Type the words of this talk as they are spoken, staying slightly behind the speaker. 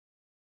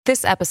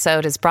This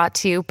episode is brought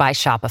to you by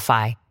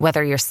Shopify.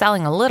 Whether you're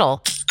selling a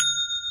little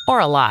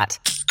or a lot,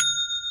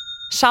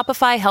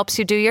 Shopify helps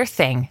you do your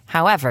thing,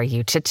 however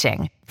you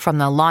cha-ching. From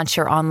the launch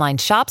your online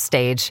shop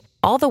stage,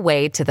 all the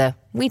way to the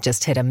we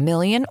just hit 1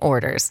 million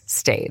orders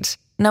stage.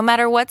 No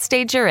matter what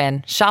stage you're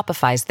in,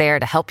 Shopify's there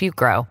to help you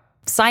grow.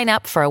 Sign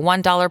up for a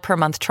 $1 per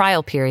month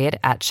trial period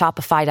at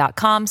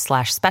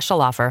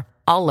shopify.com/special offer,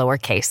 all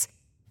lowercase.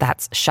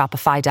 That's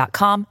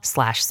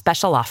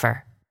shopify.com/special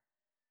offer.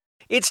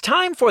 It's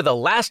time for The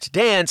Last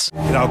Dance.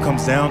 It all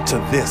comes down to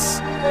this.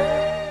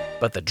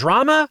 But the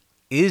drama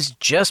is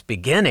just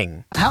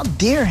beginning. How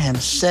dare him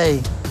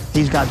say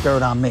he's got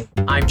dirt on me?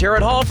 I'm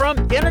Jared Hall from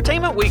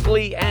Entertainment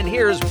Weekly, and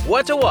here's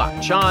what to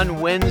watch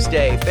on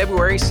Wednesday,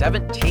 February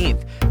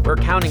 17th. We're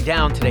counting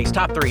down today's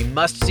top 3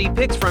 must-see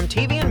picks from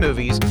TV and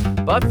movies.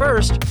 But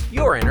first,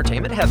 your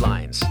entertainment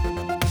headlines.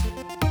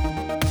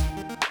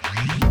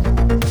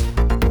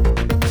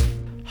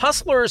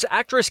 Hustlers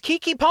actress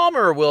Keke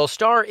Palmer will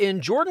star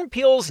in Jordan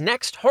Peele's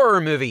next horror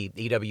movie,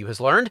 EW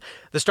has learned.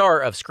 The star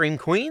of Scream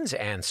Queens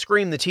and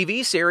Scream the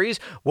TV series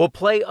will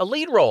play a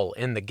lead role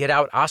in the Get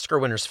Out Oscar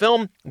winner's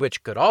film,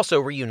 which could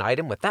also reunite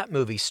him with that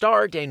movie's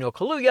star, Daniel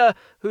Kaluuya,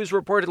 who's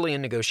reportedly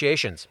in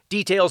negotiations.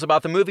 Details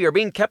about the movie are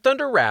being kept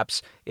under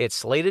wraps. It's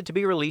slated to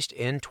be released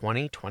in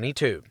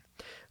 2022.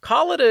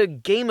 Call it a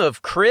game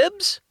of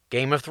cribs?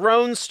 Game of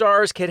Thrones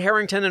stars Kit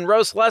Harington and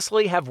Rose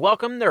Leslie have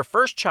welcomed their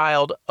first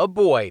child, a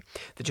boy.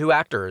 The two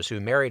actors, who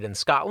married in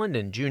Scotland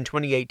in June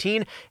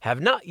 2018, have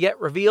not yet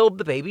revealed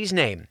the baby's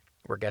name.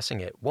 We're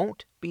guessing it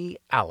won't be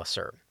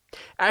Alistair.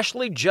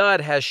 Ashley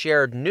Judd has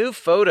shared new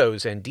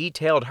photos and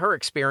detailed her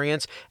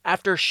experience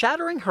after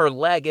shattering her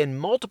leg in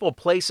multiple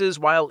places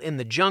while in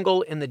the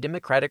jungle in the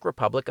Democratic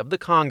Republic of the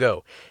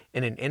Congo.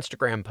 In an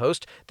Instagram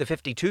post, the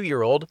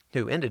 52-year-old,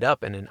 who ended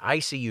up in an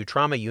ICU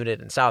trauma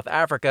unit in South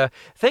Africa,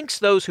 thanks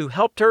those who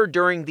helped her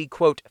during the,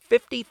 quote,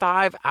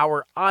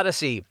 55-hour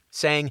odyssey,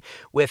 saying,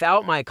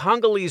 "Without my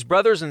Congolese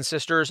brothers and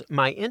sisters,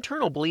 my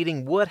internal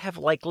bleeding would have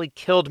likely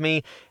killed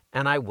me,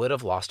 and I would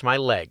have lost my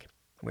leg."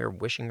 We're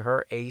wishing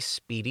her a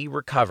speedy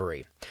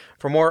recovery.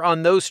 For more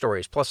on those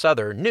stories, plus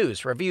other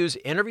news, reviews,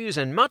 interviews,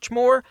 and much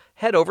more,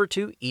 head over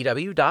to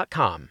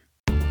EW.com.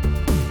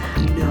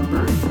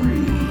 Number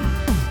 3.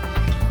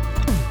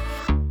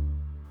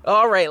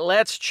 All right,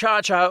 let's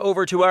cha-cha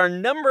over to our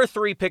number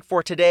 3 pick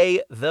for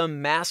today, The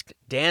Masked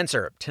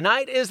Dancer.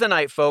 Tonight is the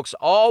night, folks.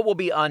 All will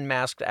be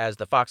unmasked as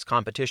the Fox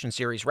competition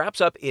series wraps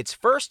up its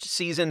first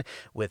season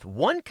with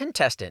one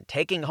contestant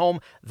taking home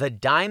the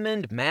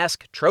Diamond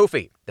Mask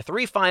Trophy. The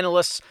 3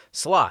 finalists,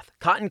 Sloth,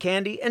 Cotton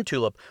Candy, and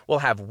Tulip, will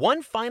have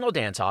one final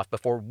dance-off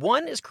before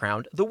one is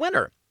crowned the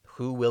winner.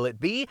 Who will it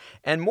be?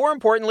 And more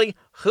importantly,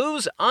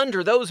 who's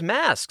under those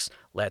masks?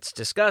 Let's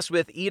discuss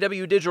with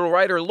EW digital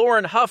writer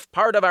Lauren Huff,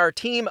 part of our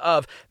team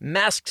of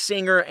masked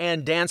singer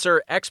and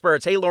dancer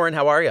experts. Hey, Lauren,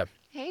 how are you?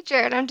 Hey,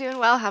 Jared, I'm doing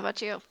well. How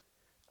about you?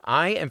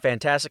 I am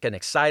fantastic and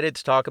excited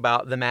to talk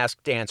about The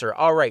Masked Dancer.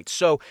 All right,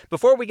 so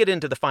before we get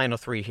into the final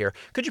 3 here,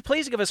 could you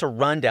please give us a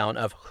rundown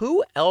of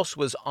who else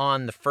was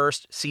on the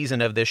first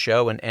season of this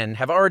show and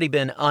have already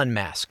been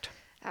unmasked?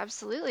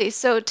 Absolutely.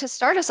 So to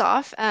start us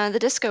off, the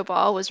disco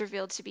ball was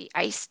revealed to be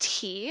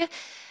Ice-T.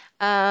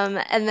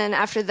 And then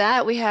after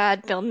that, we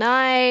had Bill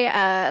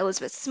Nye,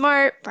 Elizabeth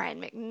Smart, Brian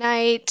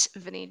McKnight,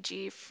 Vinny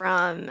G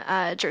from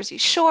Jersey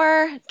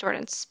Shore,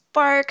 Jordan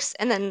Sparks,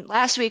 and then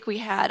last week we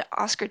had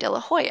Oscar De La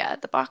Hoya,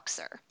 the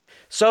boxer.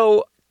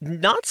 So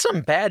not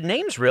some bad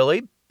names,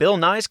 really. Bill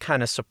Nye's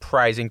kind of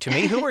surprising to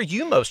me. Who are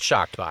you most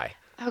shocked by?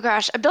 Oh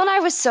gosh, Bill Nye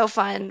was so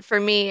fun for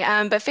me,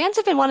 but fans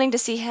have been wanting to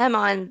see him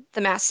on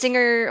The Masked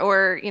Singer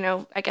or,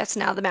 I guess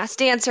now The Masked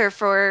Dancer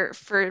for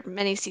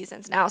many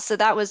seasons now, so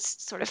that was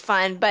sort of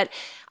fun. But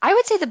I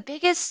would say the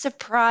biggest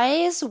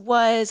surprise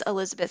was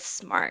Elizabeth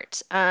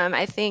Smart.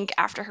 I think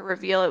after her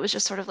reveal, it was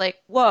just sort of like,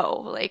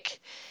 whoa,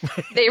 like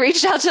they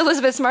reached out to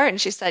Elizabeth Smart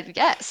and she said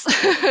yes.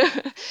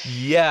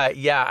 Yeah,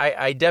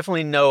 I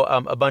definitely know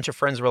a bunch of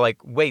friends were like,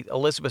 wait,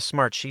 Elizabeth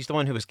Smart, she's the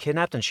one who was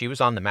kidnapped and she was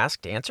on The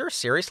Masked Dancer?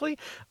 Seriously?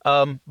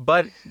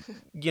 But,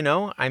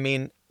 I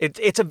mean,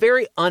 it's a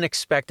very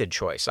unexpected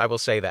choice. I will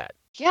say that.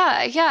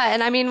 Yeah.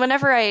 And I mean,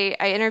 whenever I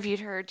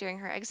interviewed her during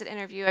her exit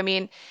interview, I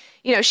mean,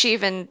 she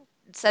even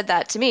said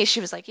that to me. She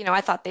was like,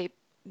 I thought they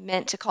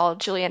meant to call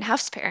Julianne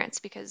Hough's parents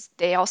because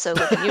they also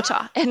live in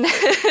Utah.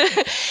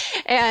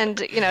 And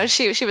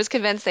she was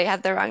convinced they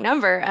had the wrong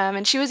number.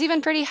 And she was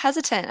even pretty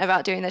hesitant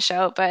about doing the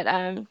show, but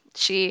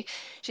she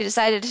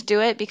decided to do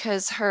it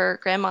because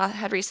her grandma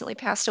had recently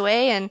passed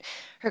away, and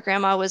her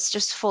grandma was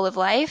just full of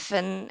life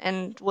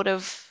and would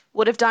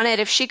have done it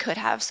if she could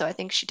have. So I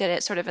think she did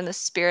it sort of in the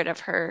spirit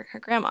of her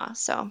grandma.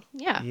 So,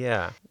 yeah.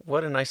 Yeah.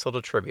 What a nice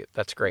little tribute.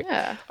 That's great.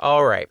 Yeah.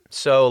 All right.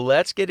 So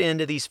let's get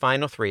into these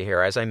final 3 here.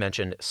 As I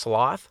mentioned,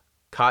 Sloth,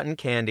 Cotton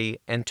Candy,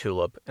 and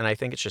Tulip. And I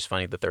think it's just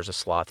funny that there's a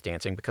sloth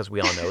dancing because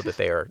we all know that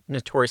they are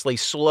notoriously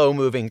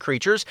slow-moving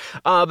creatures.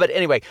 But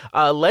anyway,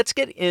 let's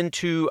get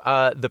into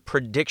the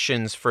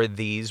predictions for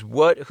these.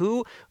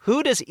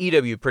 Who does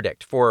EW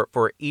predict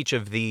for each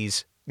of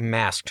these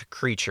masked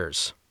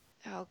creatures?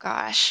 Oh,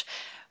 gosh.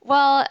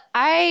 Well,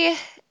 I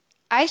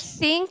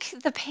think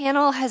the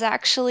panel has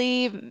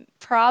actually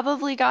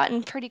probably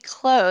gotten pretty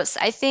close.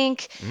 I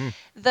think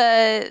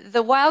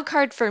the wild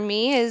card for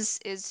me is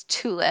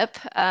Tulip,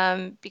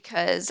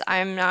 because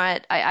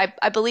I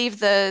believe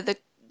the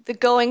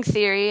going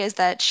theory is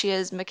that she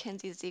is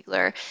Mackenzie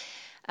Ziegler,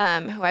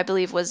 who I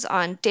believe was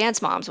on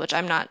Dance Moms, which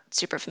I'm not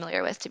super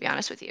familiar with, to be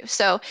honest with you.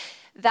 So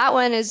that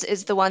one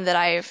is the one that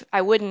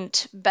I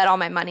wouldn't bet all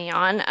my money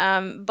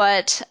on.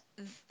 But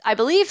I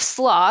believe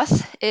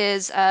Sloth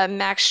is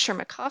Max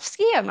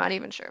Schermakovsky. I'm not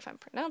even sure if I'm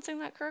pronouncing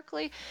that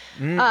correctly.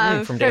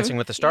 From Dancing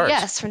with the Stars.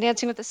 Yes, from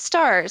Dancing with the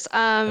Stars.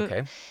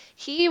 Okay.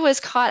 He was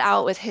caught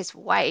out with his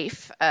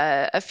wife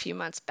a few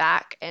months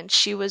back, and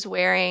she was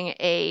wearing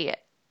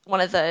one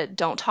of the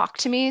 "Don't Talk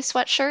to Me"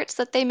 sweatshirts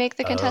that they make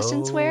the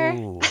contestants wear.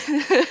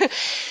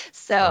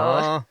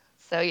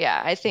 So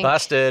yeah, I think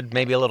Busted.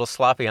 Maybe a little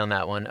sloppy on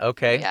that one.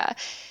 Okay.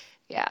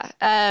 Yeah.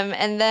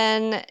 And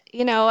then,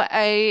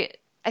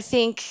 I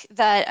think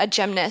that a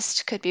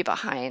gymnast could be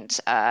behind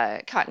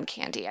Cotton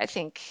Candy. I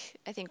think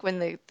when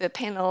the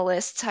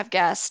panelists have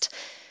guessed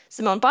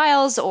Simone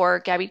Biles or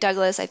Gabby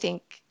Douglas, I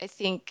think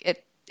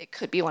it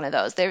could be one of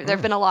those. There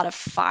have been a lot of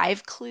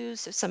 5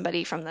 clues, so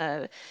somebody from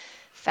the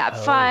Fab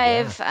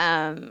Five,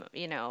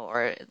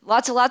 or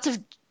lots of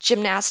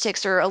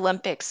gymnastics or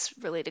Olympics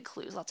related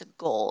clues, lots of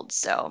gold.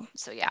 So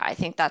yeah, I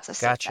think that's a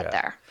safe bet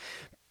there.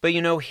 But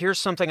here's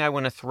something I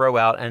want to throw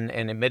out, and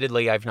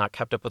admittedly I've not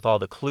kept up with all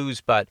the clues,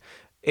 but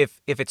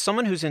if it's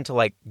someone who's into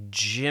like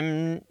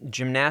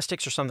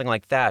gymnastics or something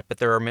like that, but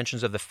there are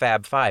mentions of the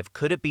Fab Five,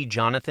 could it be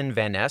Jonathan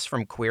Van Ness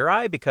from Queer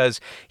Eye?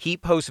 Because he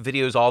posts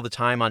videos all the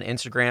time on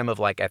Instagram of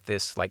like at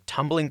this like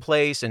tumbling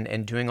place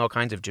and doing all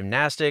kinds of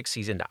gymnastics.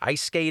 He's into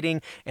ice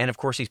skating, and of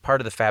course he's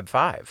part of the Fab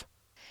Five.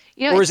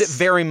 Or is it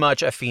very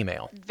much a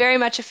female? Very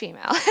much a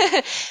female.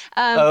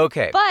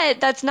 Okay.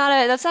 But that's not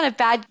a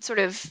bad sort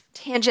of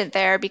tangent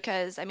there,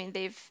 because I mean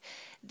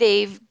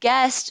they've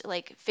guessed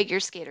like figure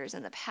skaters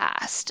in the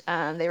past.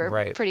 They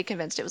were pretty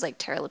convinced it was like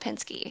Tara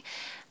Lipinski.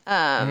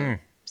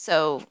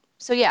 So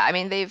yeah, I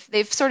mean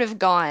they've sort of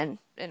gone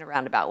in a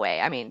roundabout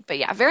way. I mean, but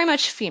yeah, very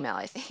much female,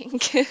 I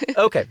think.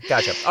 Okay,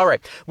 gotcha. All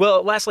right.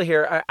 Well, lastly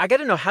here, I got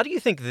to know, how do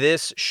you think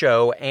this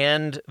show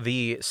and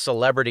the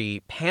celebrity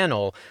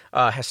panel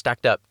has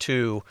stacked up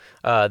to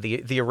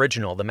the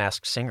original, The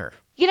Masked Singer?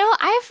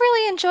 I've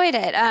really enjoyed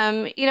it.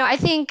 I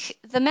think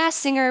The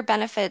Masked Singer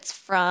benefits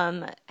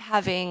from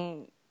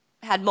having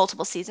had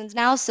multiple seasons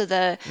now, so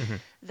the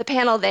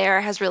panel there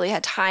has really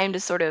had time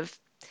to sort of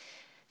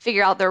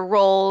figure out their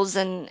roles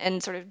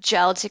and sort of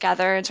gel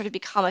together and sort of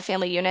become a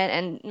family unit.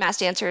 And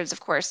Masked Dancer is, of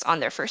course, on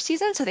their first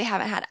season, so they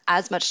haven't had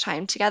as much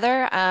time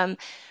together.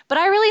 But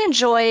I really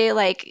enjoy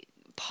like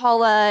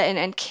Paula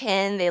and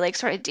Ken. They like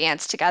sort of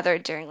dance together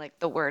during like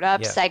the Word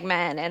Up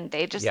segment, and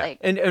they just like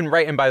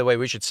and by the way,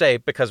 we should say,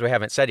 because we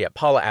haven't said yet,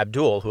 Paula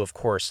Abdul, who of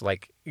course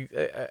like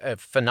a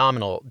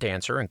phenomenal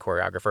dancer and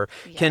choreographer.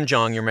 Yes. Ken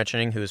Jeong, you're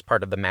mentioning, who's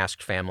part of the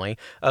Masked family.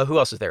 Who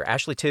else is there?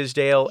 Ashley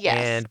Tisdale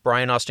and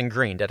Brian Austin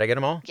Green. Did I get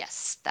them all?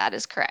 Yes, that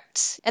is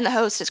correct. And the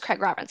host is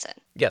Craig Robinson.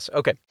 Yes.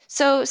 Okay.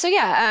 So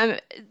yeah,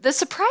 the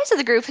surprise of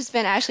the group has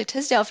been Ashley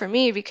Tisdale for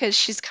me, because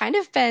she's kind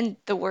of been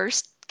the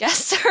worst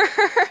guesser.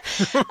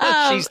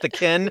 She's the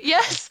Ken.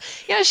 Yes.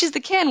 Yeah, she's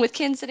the Ken, with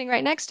Ken sitting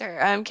right next to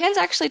her. Ken's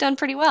actually done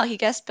pretty well. He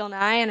guessed Bill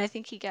Nye, and I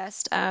think he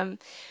guessed one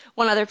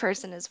other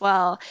person as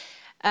well.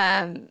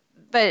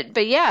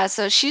 But yeah,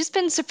 so she's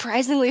been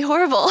surprisingly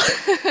horrible.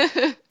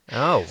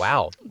 Oh,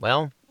 wow.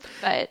 Well,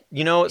 but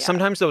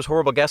sometimes those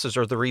horrible guesses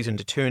are the reason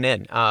to tune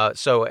in.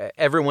 So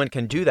everyone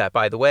can do that,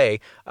 by the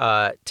way.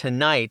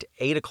 Tonight,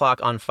 8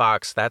 o'clock on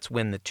Fox, that's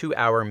when the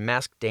 2-hour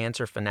Masked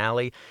Dancer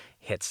finale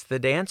hits the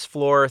dance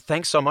floor.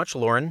 Thanks so much,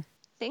 Lauren.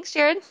 Thanks,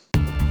 Jared.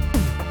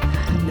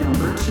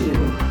 Number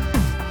 2.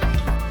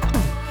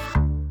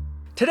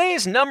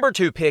 Today's number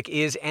 2 pick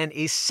is an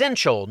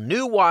essential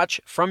new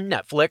watch from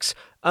Netflix,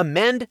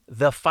 Amend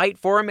the Fight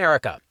for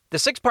America. The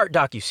 6-part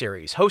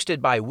docuseries, hosted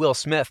by Will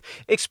Smith,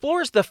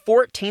 explores the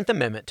 14th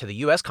Amendment to the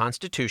U.S.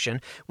 Constitution,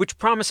 which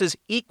promises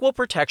equal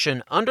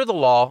protection under the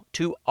law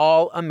to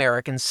all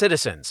American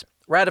citizens.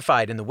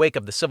 Ratified in the wake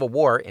of the Civil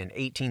War in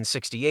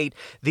 1868,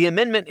 the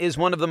amendment is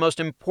one of the most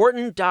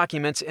important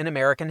documents in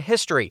American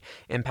history,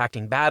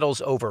 impacting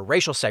battles over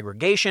racial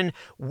segregation,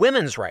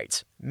 women's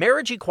rights,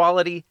 marriage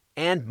equality,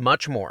 and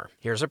much more.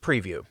 Here's a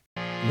preview.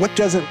 What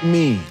does it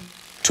mean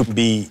to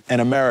be an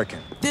American?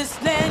 This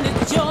land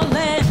is your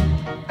land.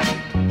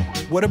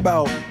 What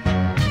about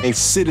a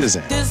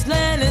citizen? This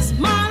land is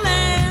my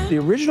land. The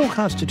original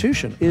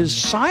Constitution is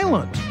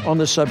silent on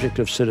the subject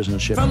of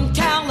citizenship. From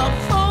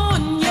California.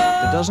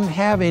 It doesn't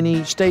have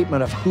any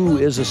statement of who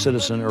is a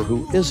citizen or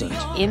who isn't.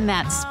 In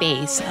that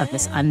space of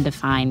this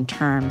undefined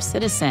term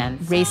citizen,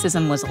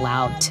 racism was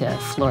allowed to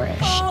flourish.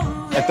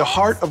 At the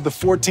heart of the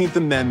 14th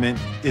Amendment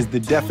is the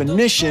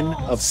definition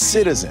of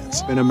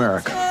citizens in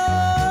America.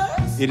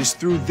 It is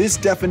through this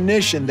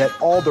definition that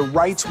all the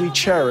rights we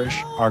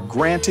cherish are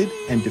granted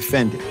and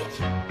defended.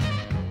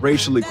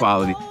 racial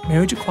equality,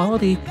 Marriage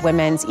equality.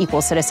 Women's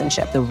equal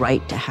citizenship. The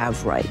right to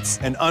have rights.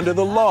 and under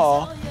the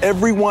law,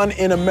 everyone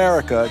in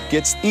America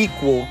gets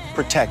equal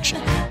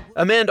protection.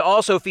 Amend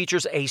also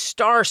features a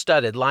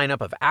star-studded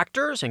lineup of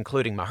actors,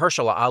 including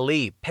Mahershala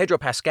Ali, Pedro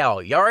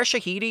Pascal, Yara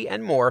Shahidi,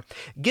 and more,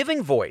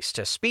 giving voice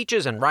to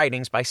speeches and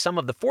writings by some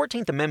of the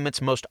 14th Amendment's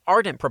most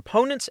ardent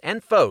proponents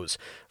and foes,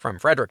 from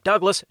Frederick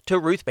Douglass to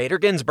Ruth Bader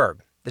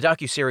Ginsburg. The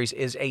docuseries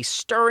is a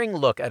stirring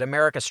look at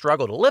America's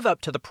struggle to live up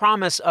to the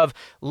promise of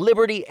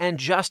liberty and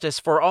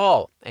justice for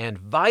all, and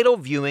vital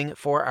viewing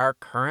for our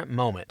current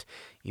moment.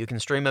 You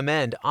can stream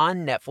Amend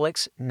on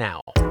Netflix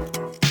now.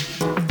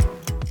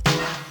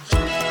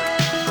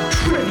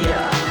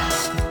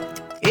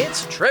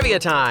 It's trivia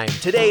time.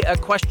 Today, a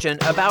question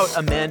about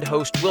Amend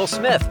host Will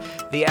Smith.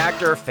 The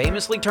actor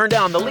famously turned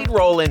down the lead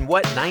role in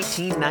what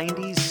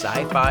 1990s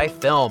sci-fi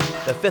film?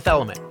 The Fifth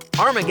Element,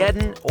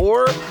 Armageddon,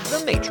 or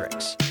The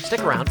Matrix?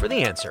 Stick around for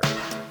the answer.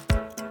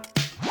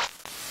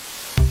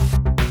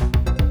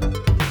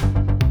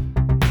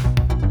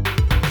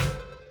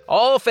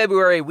 All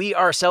February, we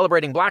are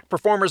celebrating Black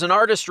performers and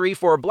artistry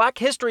for Black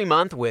History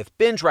Month with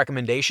binge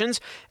recommendations,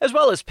 as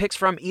well as picks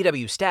from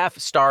EW staff,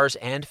 stars,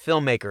 and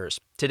filmmakers.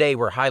 Today,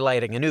 we're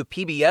highlighting a new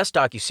PBS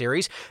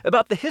docuseries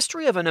about the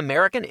history of an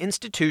American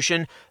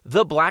institution,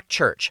 the Black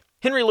Church.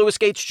 Henry Louis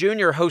Gates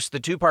Jr. hosts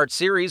the two-part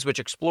series, which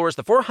explores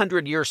the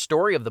 400-year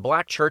story of the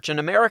Black Church in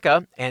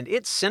America and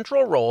its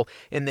central role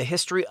in the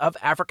history of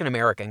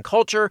African-American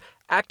culture,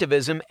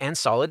 activism, and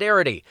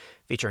solidarity.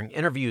 Featuring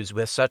interviews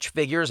with such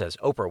figures as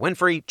Oprah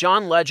Winfrey,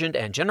 John Legend,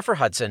 and Jennifer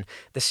Hudson,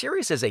 the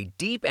series is a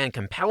deep and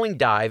compelling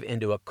dive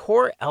into a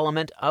core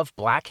element of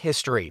Black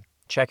history.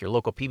 Check your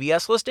local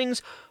PBS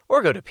listings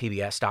or go to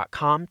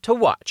pbs.com to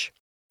watch.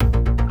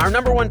 Our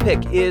number one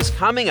pick is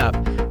coming up.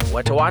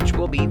 What to Watch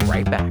will be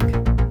right back.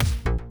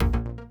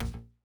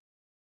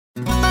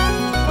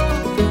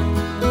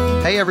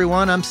 Hey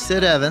everyone, I'm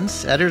Sid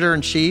Evans,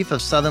 editor-in-chief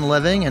of Southern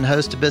Living and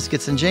host of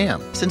Biscuits and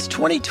Jam. Since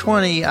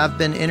 2020, I've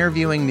been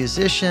interviewing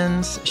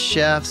musicians,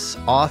 chefs,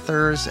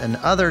 authors, and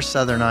other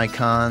Southern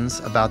icons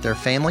about their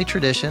family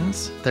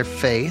traditions, their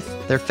faith,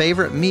 their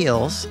favorite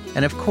meals,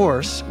 and of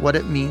course, what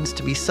it means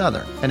to be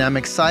Southern. And I'm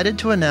excited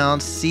to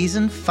announce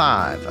Season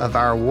 5 of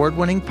our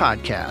award-winning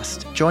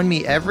podcast. Join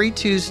me every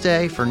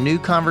Tuesday for new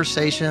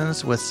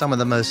conversations with some of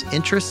the most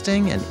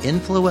interesting and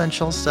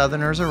influential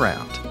Southerners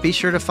around. Be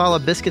sure to follow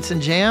Biscuits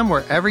and Jam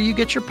wherever you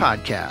get your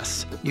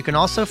podcasts. You can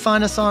also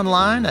find us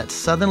online at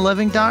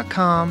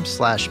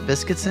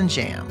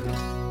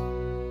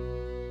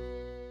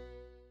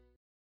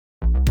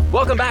southernliving.com/biscuitsandjam.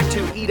 Welcome back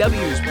to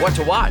EW's What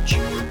to Watch.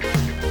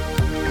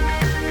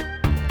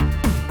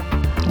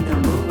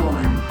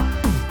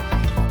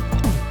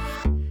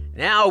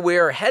 Now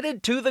we're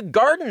headed to the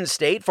Garden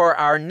State for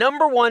our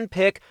number one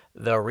pick,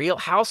 The Real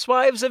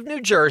Housewives of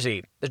New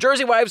Jersey. The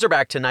Jersey Wives are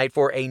back tonight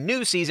for a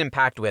new season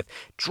packed with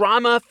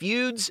drama,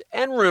 feuds,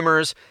 and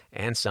rumors,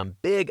 and some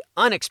big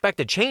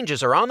unexpected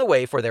changes are on the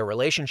way for their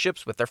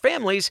relationships with their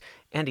families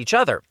and each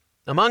other.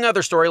 Among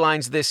other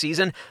storylines this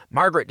season,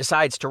 Margaret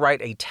decides to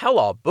write a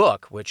tell-all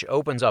book, which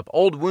opens up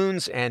old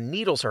wounds and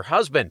needles her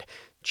husband.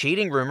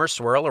 Cheating rumors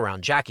swirl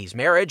around Jackie's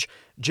marriage,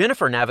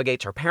 Jennifer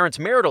navigates her parents'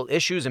 marital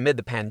issues amid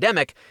the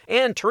pandemic,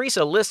 and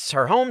Teresa lists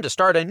her home to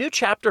start a new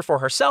chapter for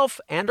herself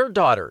and her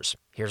daughters.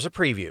 Here's a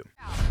preview.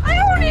 I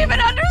don't even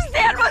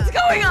understand what's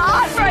going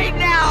on right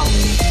now.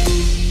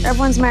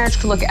 Everyone's marriage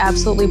could look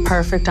absolutely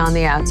perfect on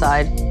the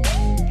outside.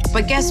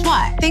 But guess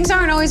what? Things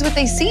aren't always what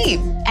they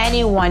seem.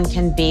 Anyone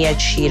can be a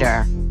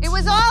cheater. It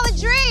was all a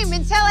dream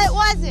until it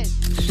wasn't.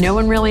 No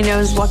one really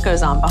knows what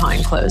goes on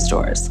behind closed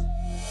doors.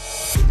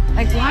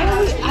 Like, why do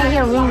we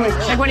hear rumors?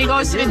 Like when he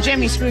goes to the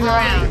gym, he's screwing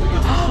around.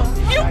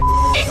 You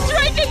f***ing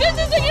drinking this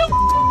is you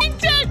f***ing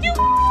dead, you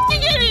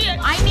f***ing idiot!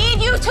 I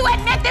need you to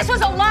admit this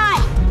was a lie!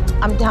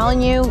 I'm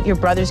telling you, your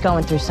brother's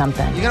going through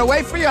something. You gonna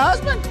wait for your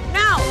husband?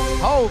 No!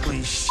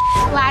 Holy sh**.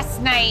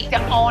 Last night,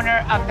 the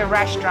owner of the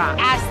restaurant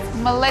asked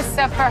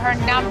Melissa for her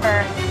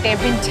number. They've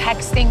been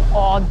texting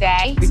all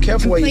day. Be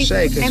careful what you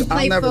say, because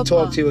I'll never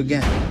talk to you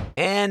again.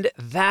 And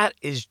that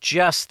is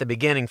just the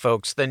beginning,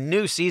 folks. The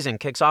new season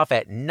kicks off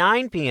at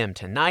 9 p.m.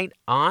 tonight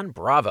on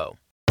Bravo.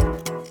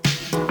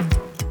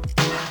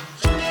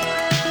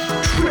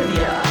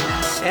 Trivia.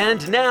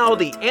 And now,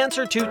 the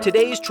answer to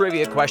today's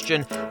trivia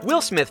question. Will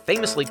Smith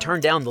famously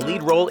turned down the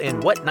lead role in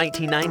what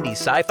 1990s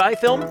sci-fi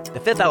film? The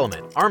Fifth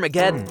Element,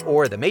 Armageddon,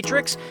 or The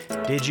Matrix?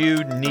 Did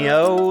you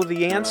know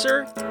the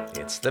answer?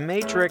 It's The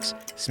Matrix.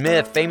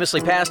 Smith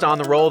famously passed on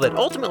the role that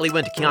ultimately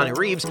went to Keanu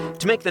Reeves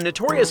to make the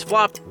notorious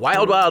flop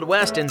Wild Wild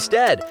West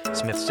instead.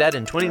 Smith said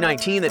in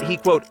 2019 that he,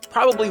 quote,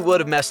 probably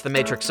would have messed The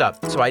Matrix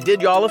up, so I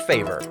did y'all a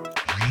favor.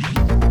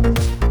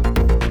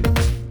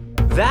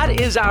 That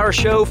is our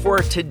show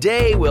for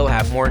today. We'll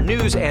have more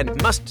news and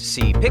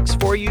must-see picks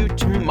for you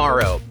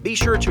tomorrow. Be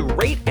sure to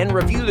rate and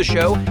review the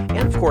show,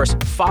 and of course,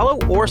 follow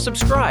or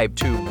subscribe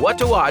to What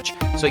to Watch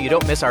so you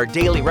don't miss our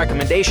daily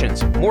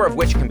recommendations, more of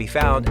which can be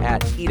found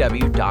at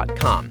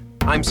EW.com.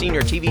 I'm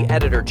Senior TV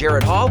Editor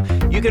Jared Hall.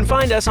 You can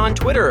find us on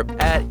Twitter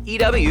at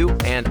EW,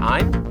 and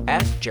I'm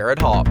at Jared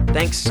Hall.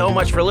 Thanks so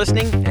much for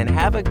listening, and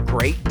have a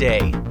great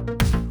day.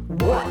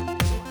 What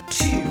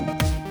to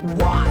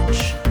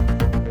watch?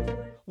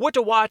 What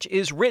to Watch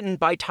is written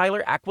by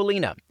Tyler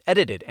Aquilina,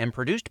 edited and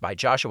produced by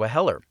Joshua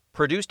Heller,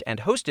 produced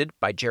and hosted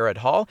by Jared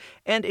Hall,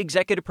 and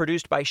executive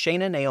produced by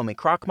Shayna Naomi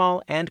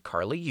Krochmal and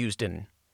Carly Usden.